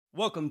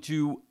Welcome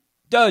to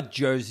the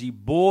Jersey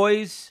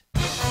Boys.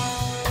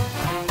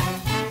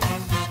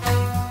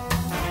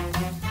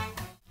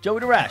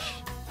 Joey the Rash.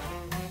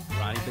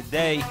 Ronnie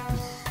Bidet.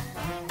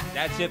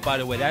 That's it, by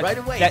the way. That's, Right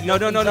away. No.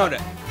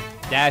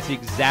 That's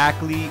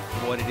exactly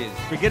what it is.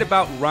 Forget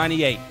about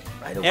Ronnie 8.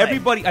 Right away.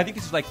 Everybody, I think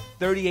this is like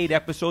 38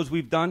 episodes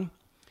we've done.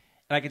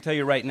 And I can tell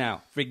you right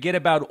now, forget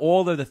about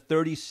all of the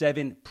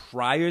 37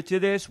 prior to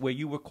this where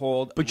you were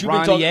called But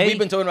Ronnie 8. we've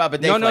been talking about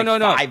Bidet for like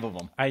 5 of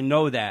them. I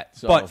know that.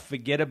 So. But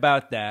forget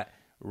about that.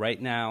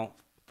 Right now,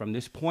 from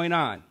this point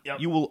on,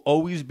 you will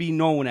always be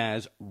known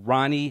as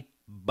Ronnie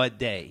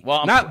Bidet.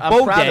 Well, not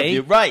I'm proud of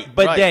you. Right,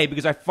 Bidet, right.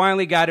 because I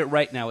finally got it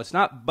right now. It's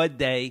not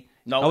Bidet.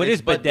 No, it it's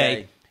is Bidet.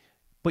 Bidet.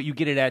 But you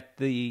get it at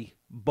the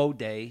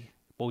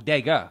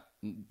bodega.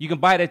 You can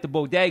buy it at the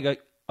bodega,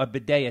 a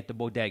bidet at the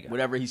bodega.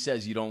 Whatever he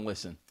says, you don't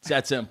listen. It's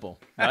that simple,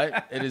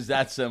 right? It is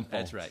that simple.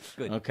 That's right.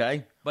 Good.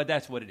 Okay? But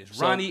that's what it is.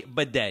 Ronnie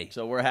Bidet.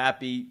 So we're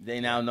happy.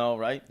 They now know,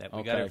 right? That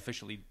we got it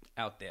officially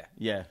out there.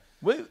 Yeah.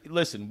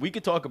 Listen, we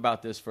could talk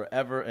about this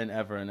forever and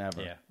ever and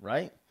ever,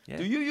 right? Yeah.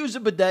 Do you use a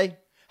bidet?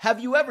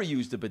 Have you ever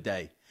used a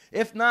bidet?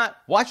 If not,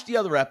 watch the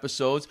other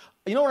episodes.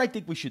 You know what I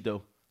think we should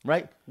do,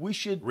 right? We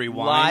should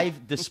Rewind.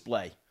 live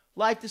display.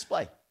 Live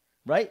display,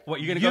 right? What,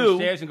 you're going to go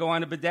upstairs and go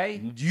on a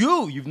bidet?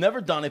 You've never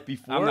done it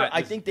before. Not,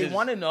 I think they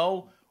want to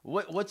know,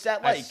 what's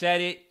that like? I said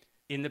it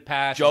in the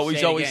past.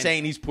 Joey's always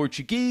saying he's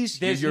Portuguese,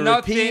 there's you're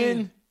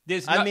European.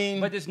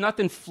 But there's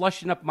nothing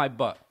flushing up my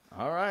butt.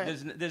 All right.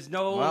 There's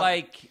no,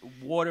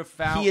 water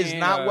fountain. He is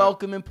not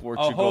welcome in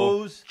Portugal. A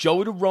hose.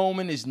 Joey the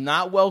Roman is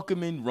not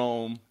welcome in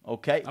Rome,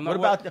 okay? What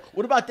about then?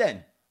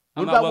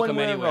 What about when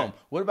we're in Rome?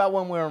 What about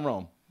when we're in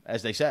Rome,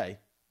 as they say,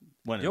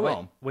 when in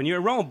Rome? When you're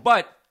in Rome.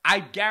 But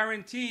I'm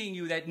guaranteeing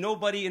you that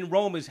nobody in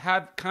Rome is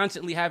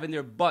constantly having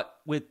their butt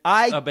with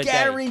a bidet. I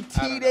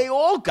guarantee they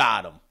all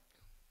got them.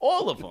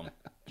 All of them.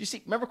 You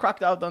see, remember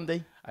Crocodile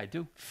Dundee? I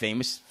do.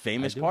 Famous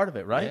part of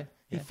it, right?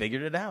 Yeah. He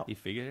figured it out. With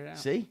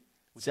See?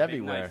 It's the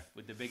everywhere.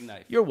 With the big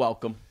knife. You're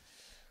welcome.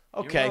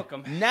 Okay. You're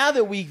welcome. Now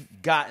that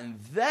we've gotten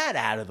that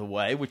out of the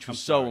way, which was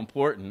so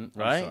important,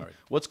 right? sorry.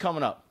 What's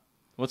coming up?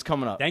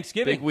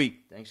 Thanksgiving. Big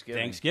week.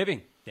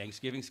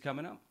 Thanksgiving's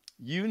coming up.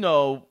 You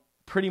know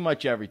pretty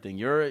much everything.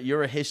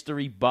 You're a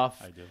history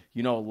buff. I do.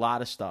 You know a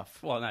lot of stuff.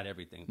 Well, not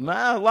everything.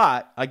 Not a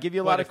lot. I give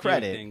you a lot of Quite a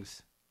few credit.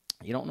 things.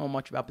 You don't know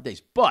much about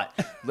bidets, but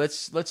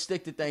let's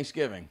stick to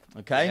Thanksgiving.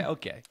 Okay. Yeah,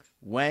 okay.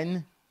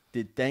 When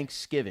did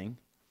Thanksgiving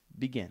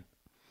begin?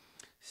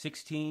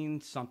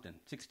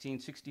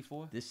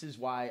 1664. This is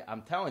why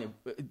I'm telling you,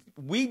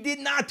 we did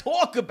not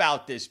talk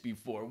about this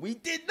before. We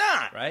did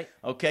not. Right.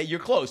 Okay,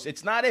 you're close.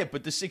 It's not it,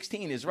 but the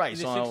 16 is right. In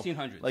the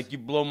 1600s. Like, you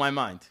blow my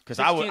mind. Because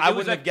I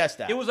wouldn't have guessed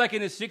that. It was like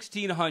in the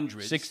 1600s.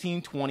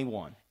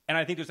 1621. And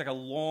I think there's like a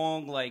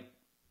long,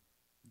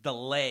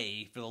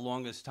 delay for the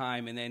longest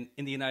time. And then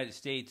in the United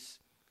States,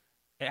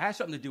 it has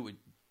something to do with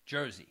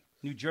Jersey.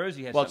 New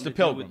Jersey has something to do with...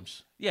 Well, it's the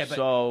Pilgrims. Yeah, but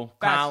so,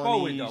 fast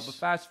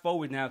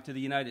forward now to the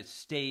United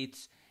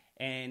States,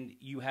 and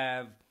you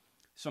have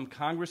some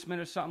congressman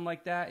or something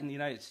like that in the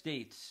United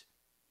States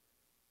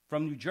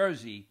from New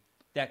Jersey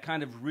that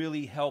kind of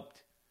really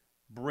helped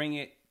bring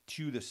it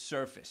to the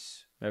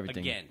surface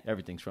again.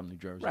 Everything's from New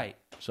Jersey. Right.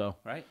 So,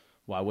 right?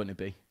 Why wouldn't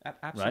it be?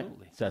 Absolutely.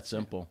 Right? It's that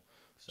simple.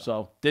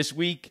 So this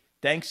week,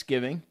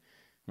 Thanksgiving,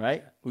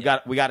 right? We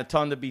got a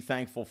ton to be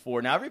thankful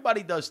for. Now,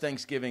 everybody does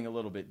Thanksgiving a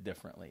little bit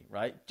differently,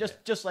 right?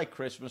 Just like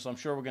Christmas. I'm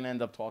sure we're going to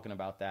end up talking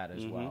about that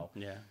as well.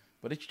 Yeah.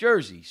 But it's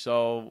Jersey.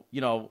 So,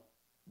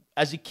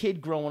 as a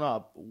kid growing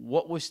up,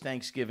 what was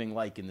Thanksgiving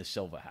like in the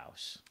Silver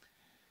House?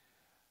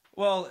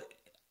 Well,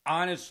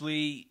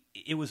 honestly,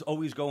 it was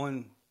always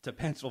going to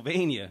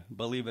Pennsylvania,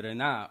 believe it or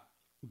not,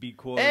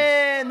 because...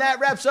 And that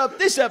wraps up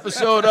this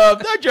episode of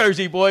The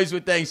Jersey Boys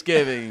with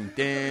Thanksgiving.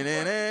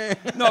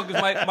 No,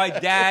 because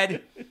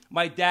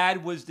my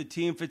dad was the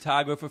team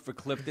photographer for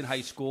Clifton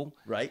High School.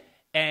 Right.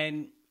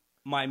 And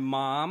my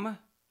mom's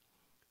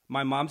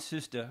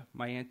sister,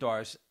 my Aunt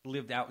Doris,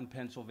 lived out in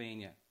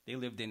Pennsylvania. They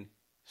lived in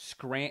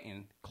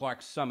Scranton,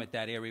 Clark Summit,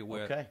 that area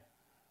where... Okay.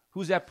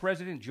 Who's that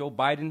president? Joe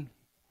Biden?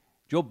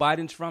 Joe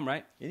Biden's from,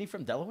 right? Isn't he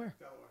from Delaware?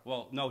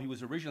 Well, no, he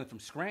was originally from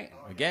Scranton.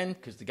 Again,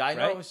 because the guy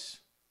knows.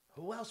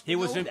 Who else? He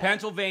was in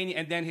Pennsylvania,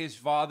 and then his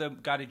father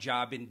got a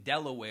job in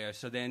Delaware,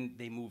 so then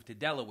they moved to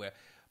Delaware.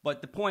 But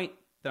the point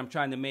that I'm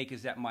trying to make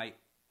is that my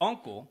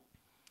uncle,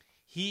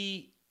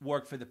 he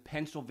worked for the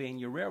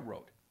Pennsylvania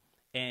Railroad,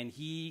 and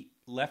he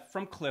left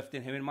from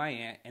Clifton, him and my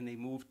aunt, and they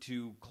moved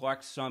to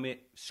Clark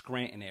Summit,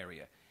 Scranton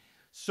area.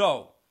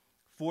 So,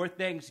 for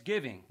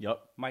Thanksgiving,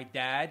 my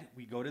dad,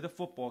 we go to the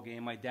football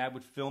game. My dad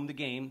would film the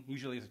game.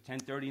 Usually it's a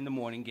 10:30 in the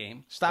morning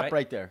game. Stop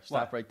right there.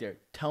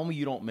 Tell me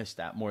you don't miss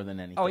that more than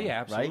anything. Oh, yeah,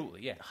 absolutely,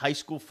 right? yeah. High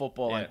school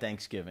football on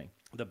Thanksgiving.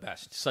 The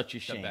best. Such a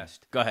shame. The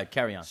best. Go ahead,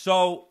 carry on.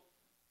 So,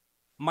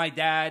 my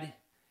dad,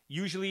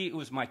 usually it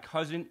was my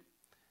cousin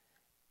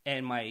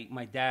and my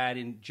dad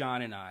and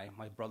John and I,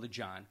 my brother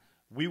John,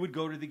 we would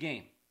go to the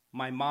game.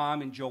 My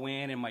mom and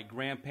Joanne and my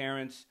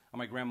grandparents, or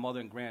my grandmother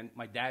and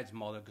my dad's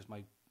mother, because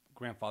my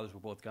grandfathers were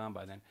both gone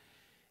by then,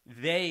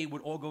 they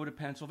would all go to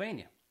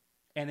Pennsylvania.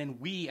 And then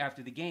we,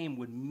 after the game,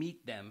 would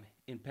meet them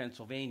in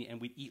Pennsylvania, and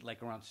we'd eat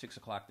like around 6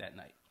 o'clock that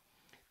night.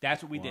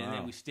 That's what we did. And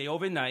then we stay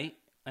overnight,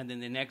 and then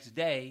the next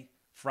day,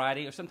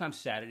 Friday or sometimes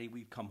Saturday,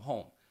 we'd come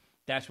home.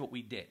 That's what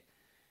we did.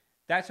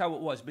 That's how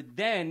it was. But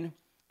then,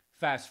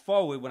 fast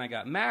forward, when I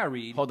got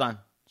married. Hold on.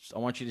 I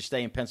want you to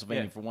stay in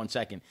Pennsylvania for 1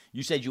 second.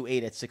 You said you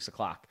ate at 6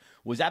 o'clock.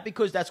 Was that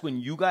because that's when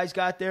you guys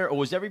got there, or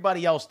was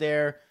everybody else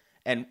there?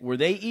 And were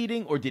they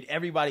eating, or did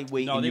everybody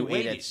wait and you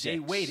ate at 6? They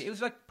waited. It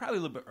was like probably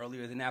a little bit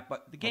earlier than that,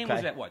 but the game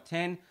was at, what,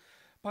 10?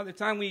 By the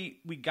time we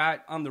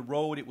got on the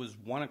road, it was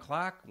 1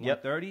 o'clock,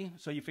 1:30.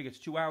 So you figure it's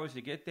 2 hours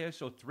to get there,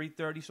 so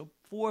 3:30. So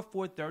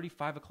 4:30,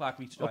 5 o'clock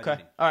we started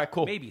eating. All right,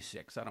 cool. Maybe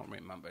 6. I don't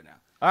remember now.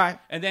 All right.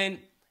 And then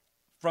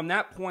from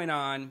that point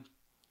on,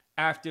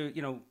 after,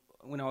 you know,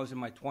 when I was in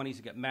my 20s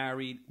to get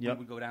married, we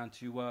would go down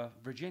to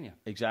Virginia.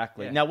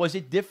 Exactly. Yeah. Now, was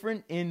it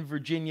different in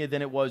Virginia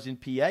than it was in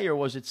PA, or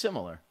was it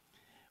similar?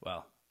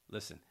 Well,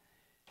 listen.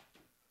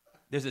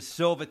 There's a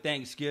silver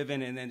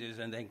Thanksgiving, and then there's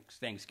a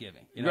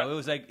Thanksgiving. You know, it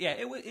was like,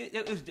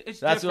 it's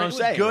That's different. what I'm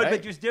saying, It was good, right?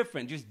 but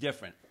just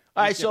different.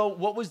 All right, so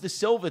what was the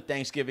silver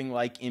Thanksgiving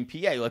like in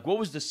PA? Like, what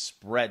was the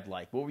spread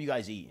like? What were you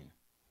guys eating?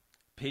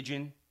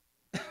 Pigeon.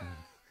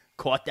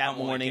 Caught that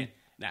morning.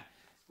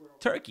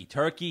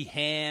 Turkey,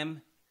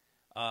 ham,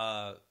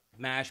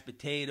 mashed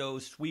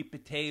potatoes, sweet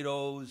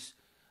potatoes.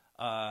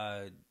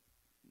 What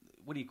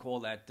do you call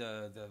that?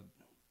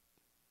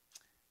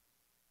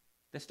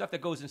 The stuff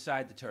that goes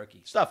inside the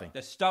turkey. Stuffing.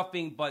 The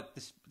stuffing, but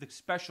the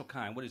special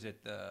kind. What is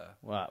it?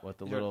 What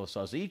the little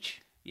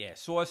sausage? Yeah,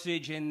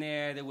 sausage in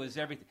there. There was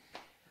everything.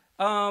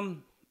 I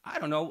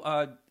don't know.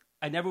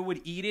 I never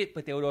would eat it,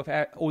 but they would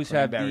always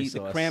have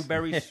the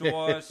cranberry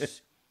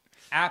sauce,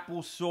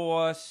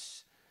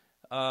 applesauce,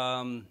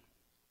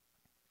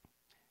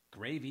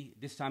 gravy.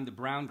 This time the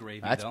brown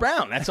gravy. That's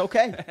brown. That's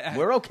okay.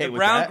 We're okay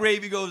with that. The brown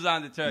gravy goes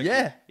on the turkey.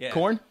 Yeah.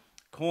 Corn.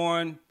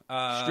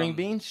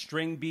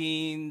 String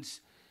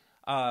beans.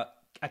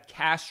 A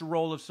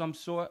casserole of some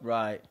sort.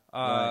 Right.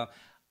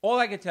 All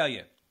I can tell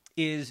you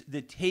is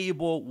the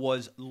table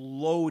was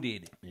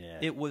loaded. Yeah.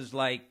 It was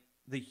like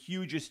the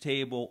hugest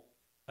table,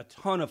 a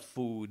ton of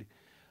food,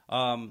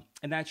 and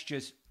that's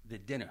just the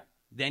dinner.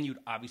 Then you'd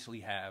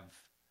obviously have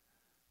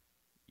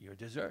your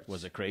desserts.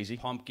 Was it crazy?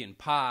 Pumpkin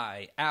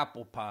pie,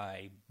 apple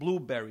pie,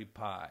 blueberry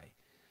pie,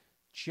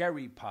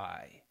 cherry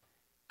pie,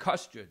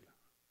 custard,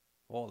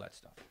 all that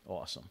stuff.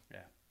 Awesome. Yeah.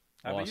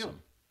 How about you?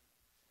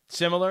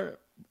 Similar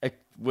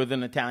with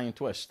an Italian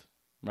twist,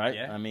 right?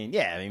 Yeah. I mean,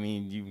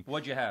 you.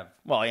 What'd you have?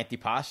 Well,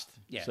 antipasto.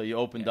 Yeah. So you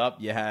opened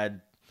up, you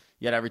had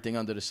everything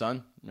under the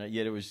sun. Right?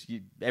 Yeah, there was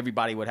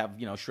everybody would have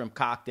shrimp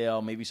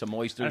cocktail, maybe some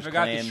oysters. I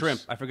forgot clams. the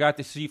shrimp. I forgot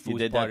the seafood. You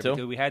did part that too?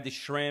 Because we had the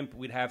shrimp.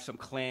 We'd have some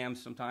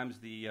clams. Sometimes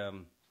the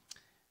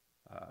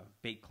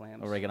baked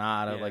clams,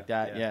 oreganado, like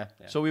that. Yeah.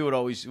 So we would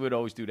always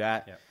do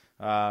that. Yeah.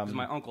 Because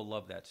my uncle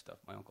loved that stuff.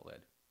 My uncle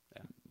Ed.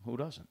 Yeah. Who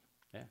doesn't?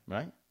 Yeah.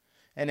 Right.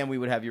 And then we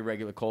would have your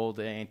regular cold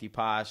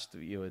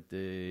antipasto, with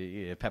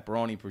the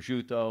pepperoni,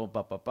 prosciutto,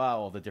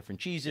 all the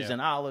different cheeses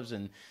and olives,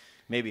 and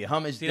maybe a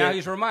hummus dip. Now you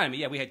just reminded me.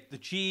 Yeah, we had the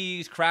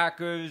cheese,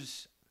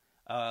 crackers,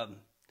 and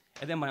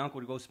then my uncle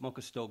would go smoke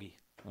a stogie.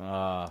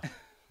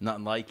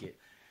 Nothing like it.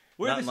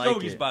 Where are the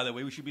stogies, by the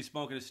way? We should be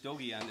smoking a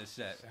stogie on this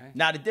set. Right?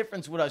 Now, the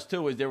difference with us,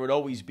 too, is there would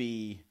always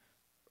be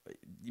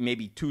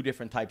maybe 2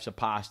 different types of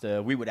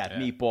pasta. We would have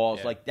meatballs.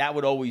 Yeah. Like, that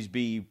would always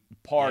be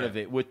part of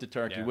it with the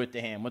turkey, with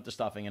the ham, with the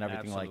stuffing, and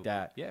everything like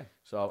that. Yeah.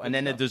 So, and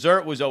then the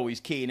dessert was always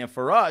key. And then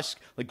for us,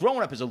 like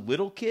growing up as a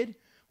little kid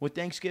with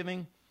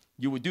Thanksgiving,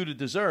 you would do the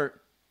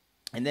dessert,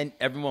 and then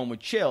everyone would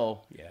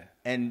chill. Yeah.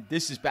 And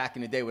this is back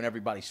in the day when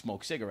everybody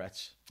smoked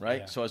cigarettes,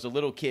 right? Yeah. So as a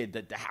little kid,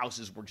 the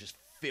houses were just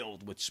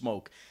filled with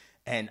smoke.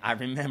 And I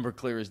remember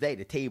clear as day,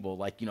 the table,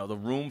 like, the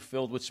room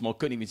filled with smoke,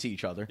 couldn't even see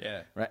each other.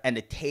 Yeah. Right? And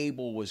the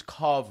table was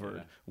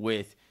covered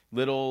with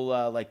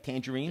little, like,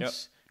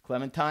 tangerines,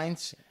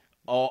 clementines.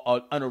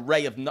 An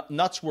array of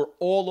nuts were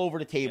all over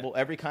the table,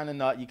 every kind of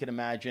nut you could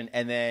imagine.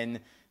 And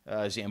then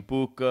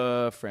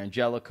Zambuca,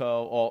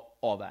 Frangelico,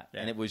 all that.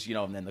 Yeah. And it was,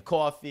 and then the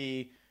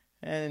coffee.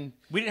 And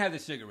we didn't have the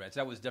cigarettes.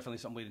 That was definitely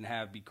something we didn't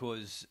have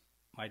because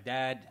my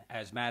dad,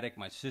 asthmatic,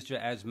 my sister,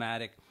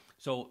 asthmatic.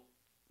 So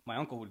my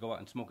uncle would go out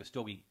and smoke a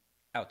stogie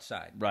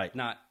outside, right?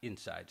 Not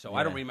inside. So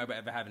I don't remember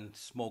ever having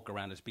smoke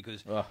around us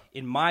because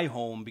in my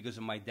home, because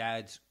of my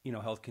dad's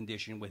health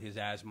condition with his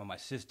asthma, my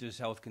sister's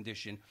health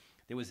condition,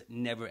 there was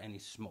never any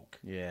smoke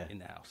in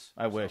the house.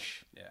 I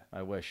wish.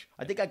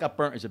 I think I got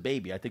burnt as a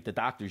baby. I think the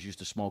doctors used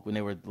to smoke when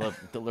they were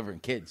delivering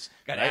kids.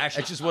 Got right? ashes.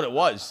 That's just what it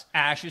was.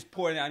 Ashes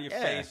pouring down your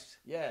face.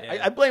 Yeah.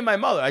 I blame my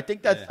mother. I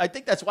think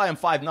that's why I'm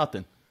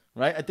 5-0.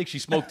 Right? I think she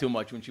smoked too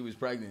much when she was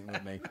pregnant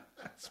with me.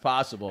 It's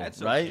possible, That's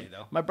right? okay,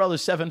 though. My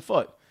brother's 7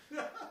 foot.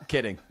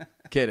 Kidding.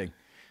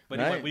 But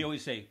right? we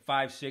always say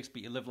 5'6",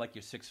 but you live like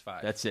you're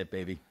 6'5". That's it,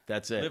 baby.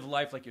 That's it. Live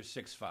life like you're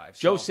 6'5".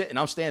 Joe's sitting.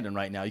 I'm standing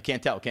right now. You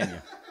can't tell, can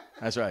you?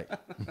 That's right. That's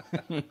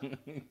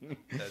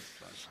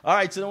fun. All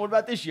right. So then what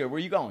about this year? Where are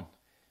you going?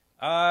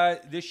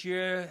 This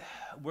year,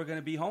 we're going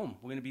to be home.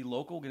 We're going to be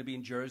local. We're going to be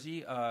in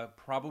Jersey.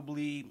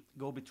 Probably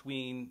go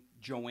between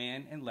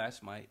Joanne and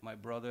Les, my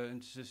brother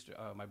and sister,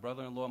 my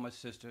brother-in-law, my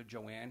sister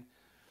Joanne,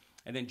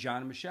 and then John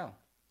and Michelle.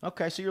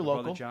 Okay, so you're My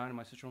local. brother John and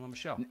my sister-in-law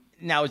Michelle.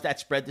 Now, is that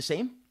spread the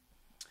same?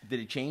 Did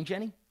it change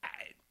any?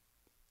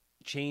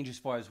 Change as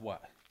far as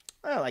what?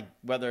 Like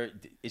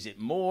is it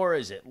more?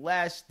 Is it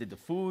less? Did the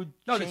food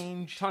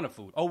change? A ton of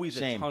food. Always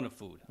Same. a ton of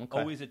food. Okay.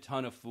 Always a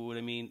ton of food.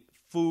 I mean,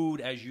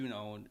 food, as you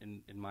know,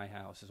 in my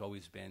house has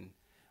always been.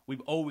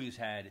 We've always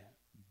had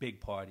big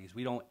parties.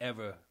 We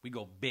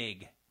go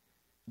big.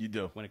 You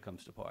do. When it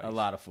comes to parties. A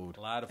lot of food.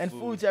 And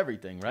food. Food's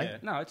everything, right? Yeah.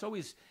 No, it's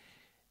always.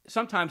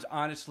 Sometimes,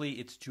 honestly,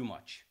 it's too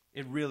much.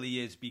 It really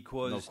is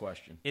because. No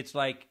question. It's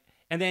like,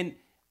 and then.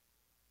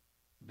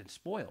 Been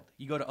spoiled.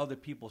 You go to other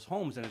people's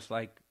homes and it's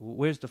like,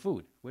 where's the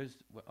food?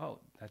 Oh,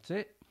 that's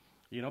it.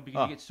 You know,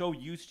 because you get so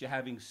used to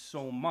having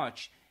so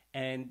much,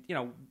 and you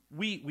know,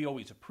 we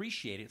always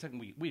appreciate it. It's like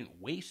we didn't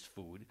waste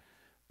food,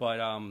 but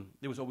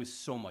there was always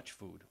so much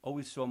food,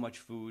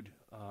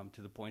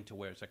 to the point to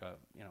where it's like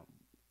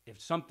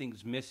if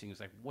something's missing, it's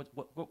like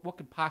what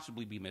could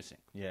possibly be missing?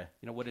 Yeah.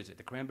 You know, what is it?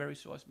 The cranberry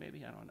sauce,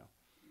 maybe? I don't know.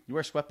 You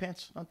wear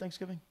sweatpants on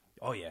Thanksgiving?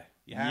 Oh yeah.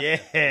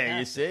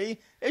 You see,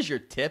 there's your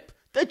tip.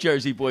 The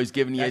Jersey boy's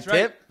giving you That's a right.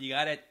 tip. You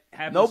got to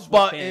have no the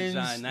buttons,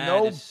 on.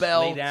 no just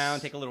belts. Lay down,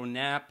 take a little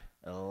nap.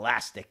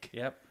 Elastic.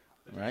 Yep.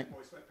 Right.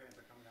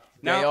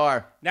 Now, they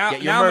are. Now,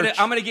 Get your now merch.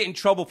 I'm gonna get in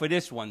trouble for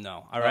this one,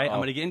 though. All right, Uh-oh. I'm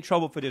gonna get in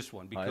trouble for this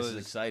one because this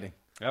is exciting.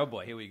 Oh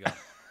boy, here we go.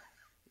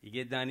 You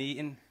get done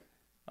eating,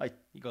 Right.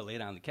 you go lay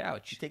down on the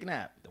couch. You take a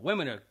nap. The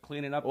women are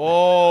cleaning up.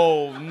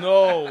 Oh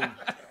no!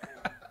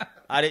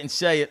 I didn't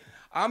say it.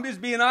 I'm just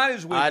being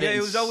honest with you.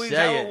 It was always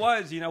how it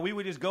was. You know, we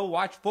would just go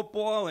watch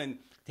football and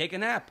take a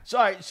nap.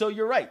 Sorry. So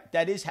you're right.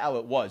 That is how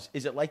it was.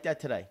 Is it like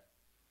that today?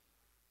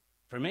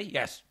 For me,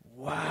 yes.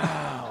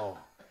 Wow.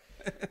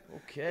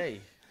 Okay.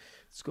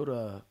 Let's go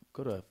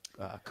to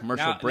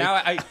commercial break.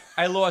 Now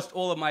I lost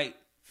all of my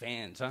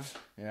fans, huh?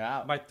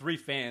 Yeah. My 3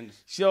 fans.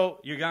 So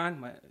You're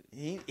gone?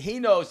 he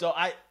knows. So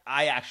I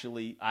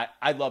actually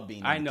love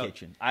being in the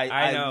kitchen.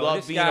 I know. love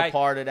This being guy, a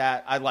part of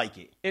that. I like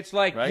it. It's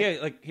like,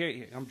 right?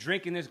 here. I'm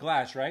drinking this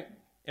glass, right?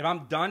 If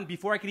I'm done,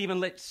 before I can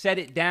even set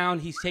it down,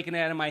 he's taking it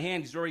out of my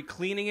hand. He's already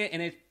cleaning it,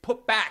 and it's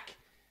put back.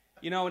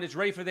 You know, and it's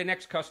ready for the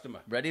next customer.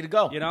 Ready to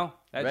go. You know?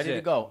 That's ready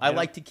to go. I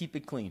like to keep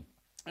it clean.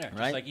 Yeah, just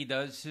right? like he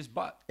does his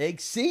butt.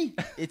 See?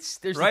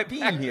 There's right a theme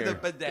back to here. the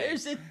bidet.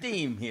 There's a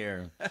theme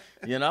here.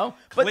 You know?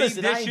 But Clean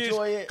listen, dishes, I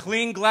enjoy it.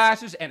 clean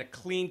glasses, and a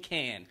clean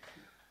can.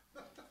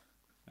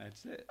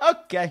 That's it.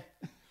 Okay.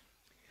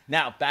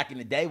 Now, back in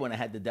the day when I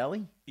had the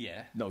deli,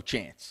 Yeah. no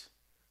chance.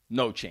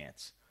 No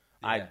chance.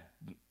 Yeah.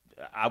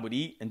 I would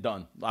eat and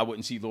done. I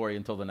wouldn't see Lori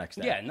until the next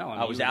day. Yeah, no. I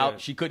mean, I was you were out. there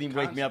She couldn't even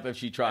wake me up if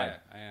she tried.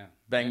 Yeah.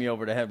 Bang me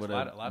over the head with a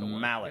a lot of work.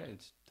 mallet. Yeah,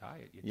 it's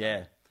tired. You're Yeah.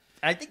 tired.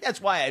 And I think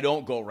that's why I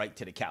don't go right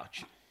to the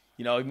couch.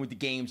 You know, even with the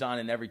games on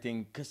and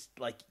everything, because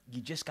like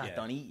you just got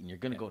done eating, you're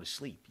gonna go to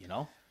sleep. You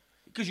know,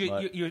 Because your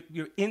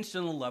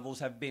insulin levels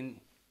have been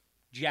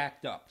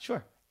jacked up.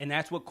 Sure. And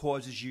that's what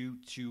causes you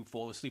to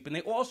fall asleep. And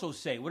they also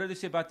say, what do they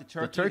say about the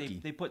turkey? The turkey.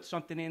 They put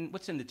something in.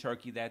 What's in the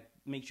turkey that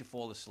makes you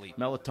fall asleep?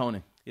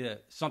 melatonin. Yeah,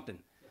 something.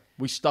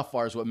 We stuff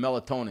ours with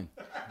melatonin.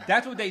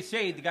 That's what they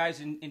say, the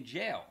guys in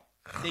jail.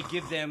 They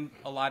give them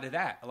a lot of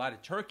that, a lot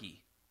of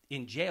turkey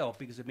in jail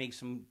because it makes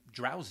them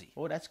drowsy.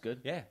 Oh, that's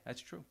good. Yeah,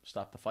 that's true.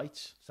 Stop the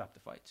fights. Stop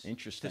the fights.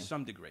 Interesting. To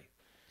some degree.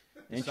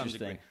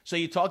 Interesting. So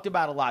you talked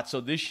about a lot.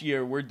 So this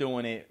year we're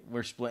doing it.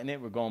 We're splitting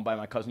it. We're going by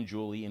my cousin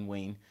Julie and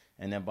Wayne,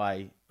 and then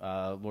by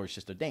Lori's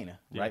sister Dana,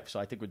 right? So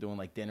I think we're doing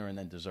like dinner and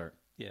then dessert.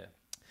 Yeah.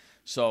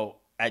 So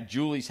at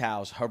Julie's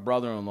house, her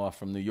brother-in-law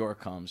from New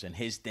York comes, and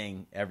his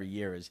thing every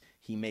year is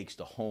he makes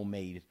the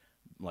homemade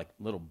like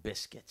little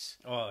biscuits.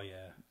 Oh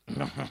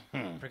yeah.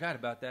 Forgot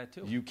about that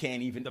too. You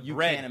can't even. The you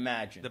bread. can't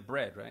imagine The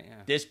bread, right? Yeah.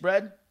 this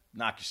bread.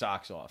 Knock your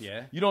socks off.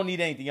 Yeah. You don't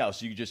need anything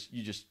else. You just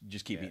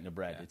keep eating the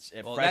bread. Yeah. It's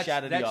Well, fresh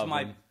out of the oven. That's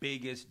my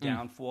biggest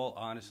downfall,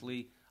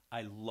 honestly.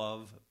 I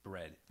love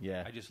bread.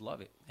 Yeah. I just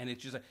love it. And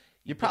it's just like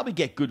You probably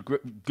get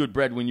good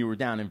bread when you were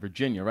down in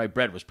Virginia, right?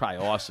 Bread was probably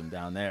awesome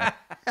down there.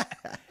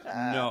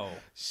 no.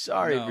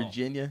 Sorry, No.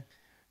 Virginia.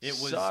 It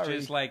was Sorry.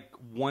 just like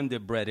Wonder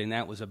Bread, and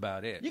that was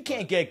about it. You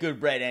can't get good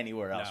bread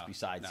anywhere else No,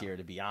 besides no. here,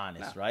 to be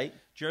honest, right?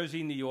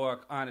 Jersey, New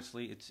York,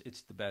 honestly,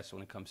 it's the best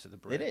when it comes to the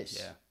bread. It is.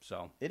 Yeah.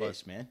 So It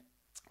is, man.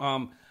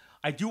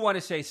 I do want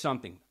to say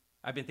something.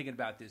 I've been thinking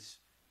about this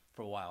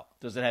for a while.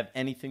 Does it have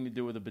anything to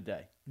do with a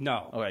bidet?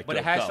 No. All right, but go,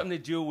 it has go. something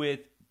to do with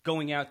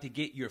going out to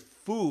get your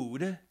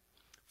food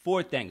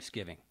for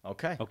Thanksgiving.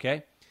 Okay.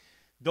 Okay?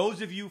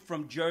 Those of you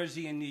from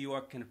Jersey and New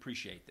York can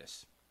appreciate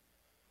this.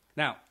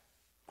 Now,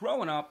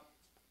 growing up,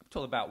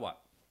 until about what?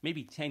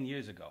 Maybe 10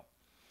 years ago,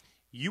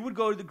 you would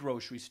go to the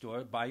grocery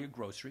store, buy your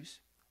groceries,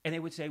 and they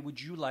would say,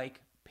 would you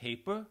like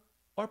paper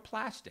or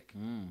plastic?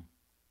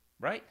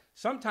 Right?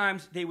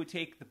 Sometimes they would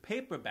take the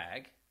paper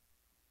bag,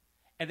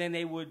 and then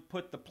they would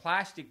put the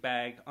plastic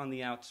bag on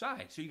the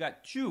outside. So you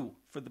got 2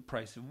 for the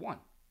price of 1,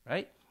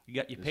 right? You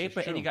got your This is paper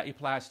and true. you got your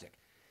plastic.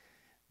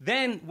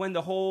 Then when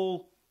the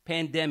whole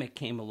pandemic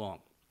came along,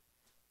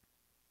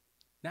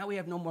 now we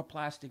have no more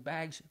plastic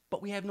bags,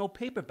 but we have no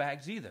paper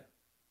bags either.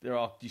 they're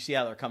all. Do you see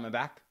how they're coming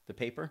back? The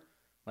paper,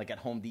 like at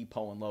Home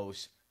Depot and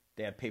Lowe's,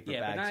 they have paper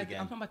bags but again.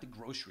 I'm talking about the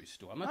grocery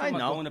store. I'm not talking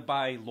about going to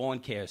buy lawn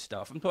care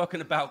stuff. I'm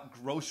talking about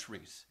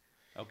groceries.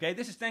 Okay,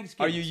 this is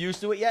Thanksgiving. Are you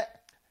used to it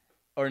yet,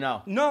 or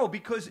no? No,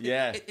 because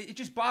it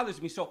just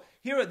bothers me. So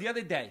here the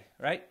other day,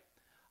 right?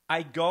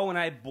 I go and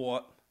I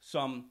bought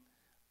some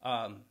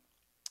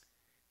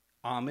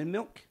almond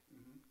milk,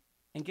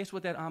 and guess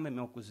what that almond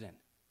milk was in?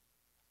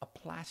 A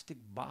plastic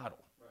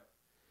bottle. Right.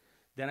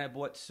 Then I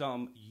bought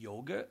some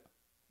yogurt.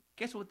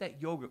 Guess what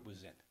that yogurt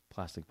was in?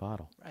 Plastic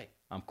bottle. Right.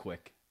 I'm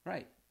quick.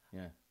 Right.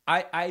 Yeah.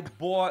 I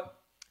bought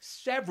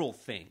several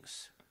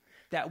things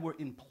that were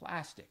in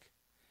plastic.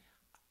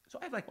 So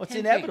I have like 10 it's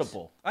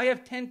inevitable. Things. I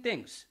have 10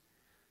 things.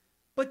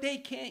 But they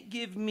can't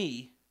give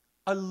me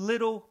a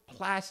little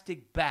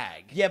plastic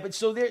bag. Yeah, but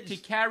so there to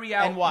carry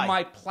out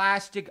my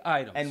plastic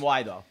items. And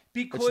why though?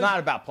 Because it's not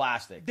about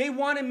plastic. They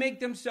want to make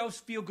themselves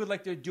feel good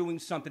like they're doing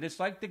something. It's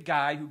like the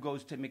guy who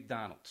goes to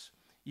McDonald's.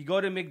 You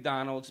go to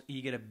McDonald's,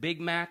 you get a Big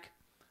Mac,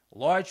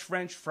 large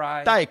French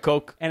fry, Diet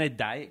Coke, and a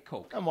Diet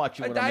Coke. I'm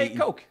watching what I'm eating. A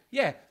Diet Coke.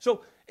 Yeah.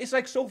 So it's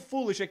like so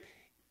foolish. Like,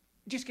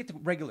 just get the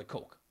regular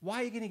Coke.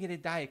 Why are you going to get a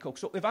Diet Coke?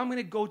 So if I'm going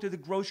to go to the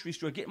grocery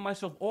store, getting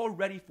myself all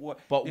ready for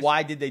But this,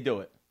 why did they do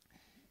it?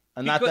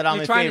 And not that I'm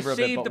in favor of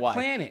it, but why?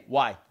 Planet.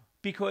 Why?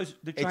 Because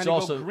they're trying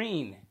to go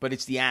green. But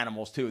it's the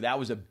animals too. That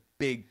was a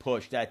big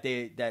push that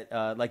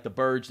like the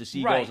birds, the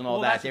seagulls, and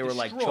all that. They were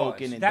like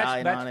choking and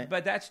dying on it.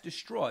 But that's the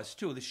straws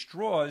too. The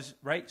straws,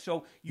 right?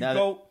 So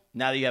now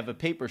that you have a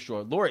paper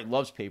straw. Lori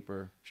loves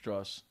paper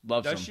straws.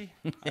 Loves them. Does she?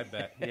 I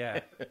bet.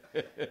 Yeah.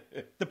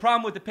 The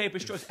problem with the paper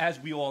straws, as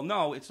we all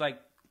know, it's like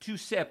 2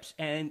 sips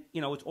and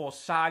it's all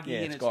soggy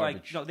and it's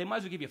garbage. like they might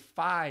as well give you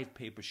 5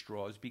 paper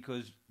straws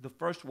because the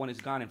first one is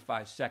gone in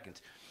 5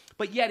 seconds.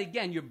 But yet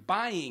again, you're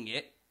buying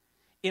it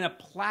in a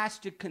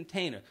plastic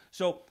container.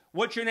 So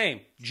what's your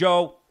name?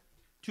 Joe.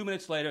 2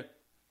 minutes later,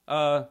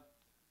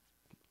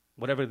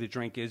 whatever the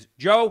drink is,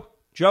 Joe,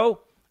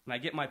 and I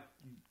get my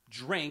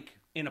drink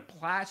in a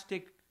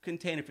plastic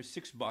container for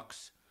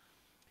 $6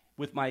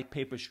 with my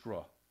paper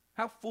straw.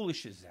 How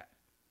foolish is that?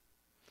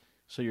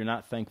 So you're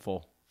not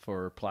thankful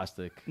for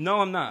plastic?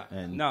 No, I'm not.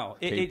 And no,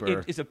 it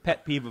is a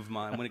pet peeve of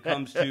mine when it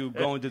comes to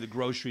going to the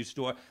grocery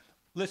store.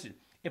 Listen,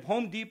 if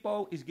Home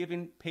Depot is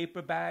giving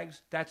paper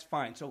bags, that's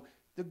fine. So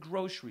the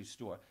grocery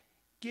store,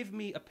 give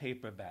me a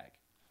paper bag.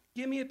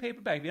 Give me a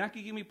paper bag. If you're not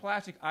going to give me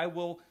plastic, I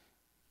will,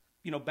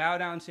 bow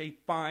down and say,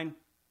 fine,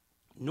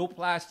 no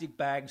plastic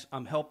bags.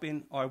 I'm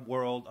helping our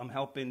world. I'm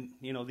helping,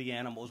 the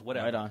animals,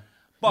 whatever. Right on.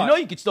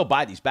 But you can still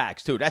buy these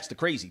bags, too. That's the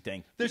crazy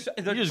thing. You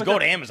just go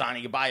to Amazon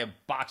and you buy a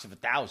box of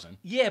 1,000.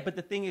 Yeah, but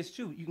the thing is,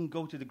 too, you can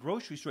go to the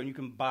grocery store and you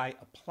can buy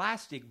a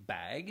plastic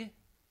bag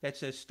that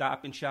says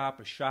Stop and Shop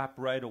or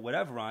ShopRite or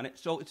whatever on it.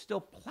 So it's still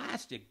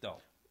plastic,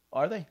 though.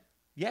 Are they?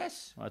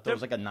 Yes. I thought it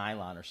was like a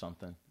nylon or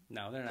something.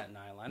 No, they're not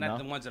nylon. Not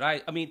the ones that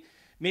I mean,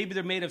 maybe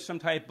they're made of some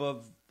type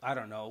of, I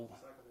don't know,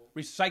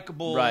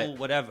 recyclable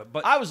whatever.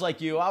 But I was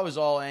like you. I was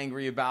all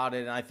angry about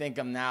it, and I think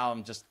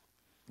I'm just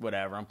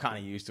whatever. I'm kind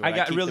of used to it. I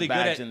got keep really the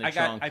bags in the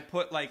trunk. I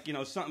put like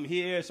something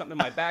here, something in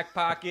my back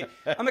pocket.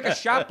 I'm like a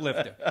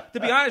shoplifter. To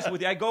be honest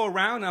with you, I go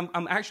around.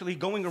 I'm actually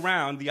going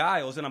around the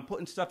aisles, and I'm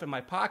putting stuff in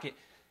my pocket.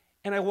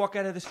 And I walk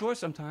out of the store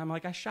sometime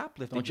like I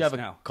shoplifted. Don't you have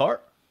a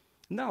cart?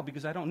 No,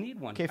 because I don't need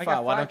one. Okay,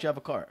 fine. Why don't you have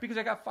a cart? Because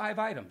I got 5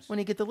 items. When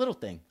you get the little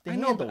thing, I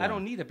know, but I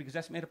don't need it because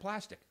that's made of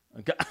plastic.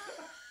 Okay.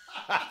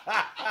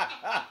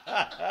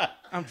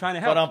 I'm trying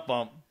to help.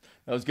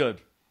 That was good.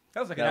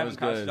 That was like an Abbott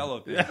Costello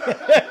thing.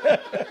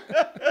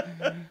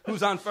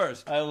 Who's on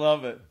first? I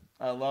love it.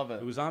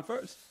 Who's on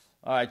first?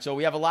 All right, so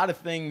we have a lot of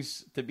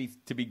things to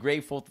be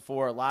grateful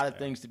for, a lot of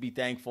things to be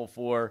thankful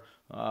for.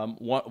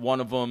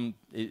 One of them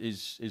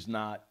is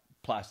not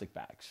plastic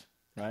bags,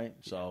 right?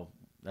 Yeah. So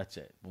that's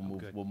it.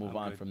 We'll move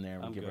on from there.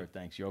 We'll give her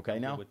thanks. You okay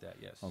now? Good with that,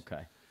 yes.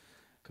 Okay.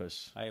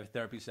 Because I have a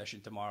therapy session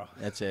tomorrow.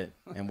 That's it,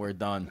 and we're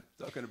done.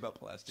 Talking about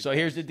plastic. So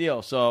here's the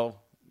deal. So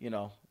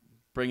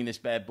bringing this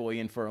bad boy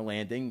in for a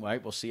landing,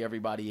 right? We'll see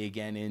everybody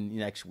again in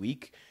next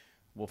week.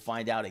 We'll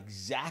find out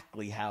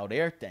exactly how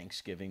their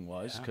Thanksgiving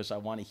was because I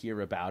want to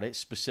hear about it,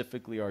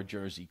 specifically our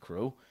Jersey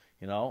crew.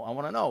 I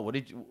want to know, what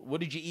did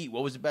you eat?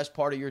 What was the best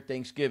part of your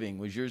Thanksgiving?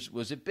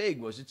 Was it big?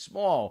 Was it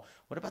small?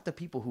 What about the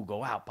people who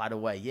go out? By the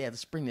way,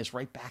 let's bring this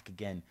right back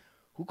again.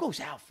 Who goes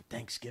out for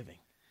Thanksgiving?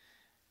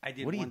 I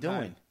did. What are you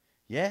doing?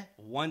 Yeah?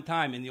 One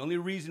time, and the only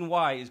reason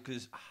why is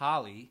because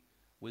Holly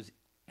was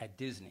at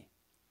Disney.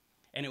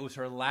 And it was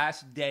her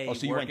last day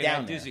working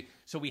at Disney.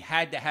 So we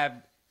had to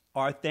have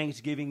our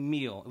Thanksgiving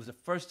meal. It was the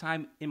first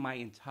time in my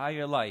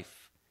entire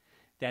life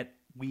that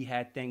we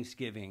had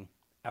Thanksgiving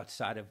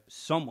outside of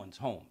someone's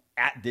home.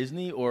 At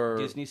Disney or?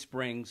 Disney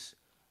Springs.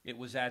 It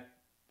was at...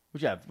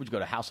 Would you go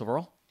to House of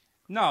Earl?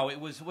 No, it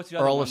was... What's the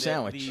other one? Earl of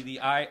Sandwich. The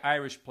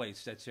Irish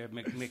place that's there.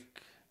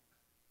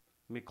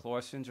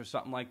 McClawson's or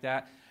something like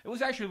that. It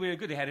was actually really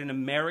good. They had an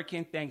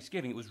American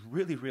Thanksgiving. It was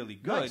really, really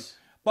good. Nice.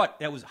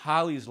 But that was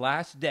Holly's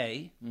last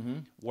day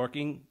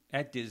working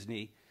at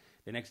Disney.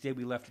 The next day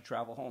we left to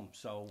travel home.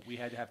 So we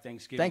had to have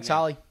Thanksgiving. Thanks,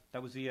 Holly.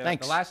 That was the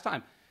Thanks. last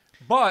time.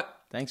 But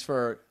Thanks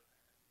for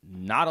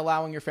not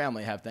allowing your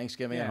family to have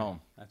Thanksgiving at home.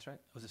 That's right.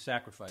 It was a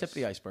sacrifice. Tip of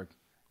the iceberg.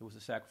 It was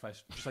a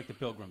sacrifice, just like the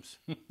Pilgrims.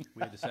 We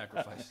had to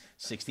sacrifice.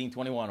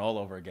 1621 all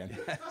over again.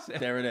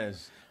 There it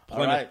is.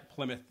 Plymouth, all right.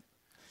 Plymouth.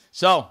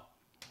 So,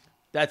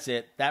 that's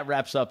it. That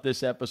wraps up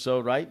this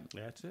episode, right?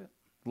 That's it.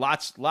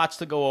 Lots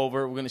to go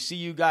over. We're going to see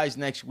you guys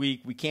next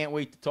week. We can't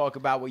wait to talk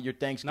about what your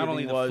Thanksgiving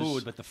was. Not only the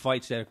food, but the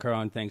fights that occur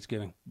on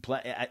Thanksgiving.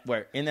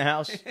 Where? In the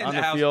house? On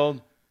the house.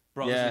 field?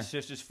 Brothers and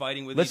sisters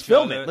fighting with Let's each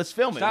film other. it. Let's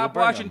film it. Stop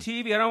watching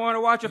TV. I don't want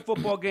to watch a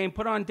football game.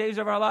 Put on Days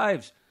of Our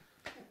Lives.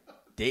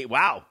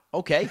 Wow.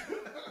 Okay.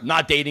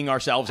 Not dating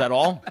ourselves at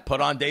all. Put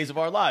on Days of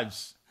Our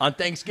Lives on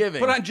Thanksgiving.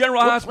 Put on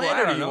General Hospital. I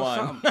Planner don't do you know,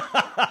 want? something.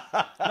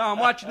 No, I'm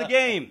watching the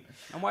game.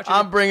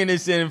 I'm bringing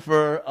this in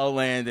for a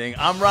landing.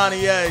 I'm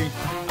Ronnie A.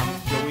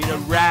 Joey the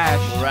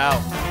Rash. We're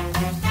out.